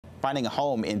Finding a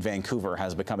home in Vancouver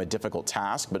has become a difficult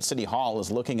task, but City Hall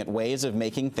is looking at ways of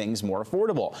making things more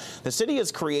affordable. The city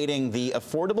is creating the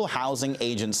Affordable Housing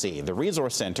Agency. The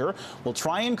Resource Center will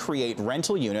try and create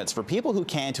rental units for people who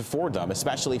can't afford them,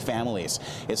 especially families.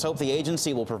 It's hoped the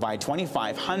agency will provide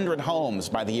 2,500 homes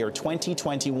by the year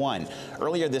 2021.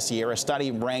 Earlier this year, a study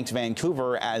ranked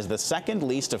Vancouver as the second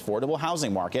least affordable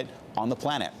housing market on the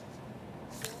planet.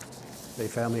 A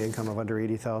family income of under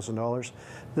 $80,000.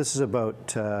 This is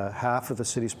about half of the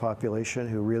city's population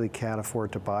who really can't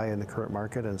afford to buy in the current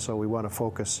market, and so we want to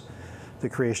focus the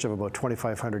creation of about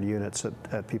 2,500 units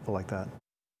at people like that.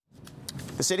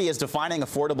 The city is defining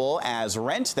affordable as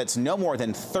rent that's no more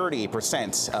than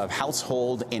 30% of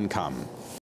household income.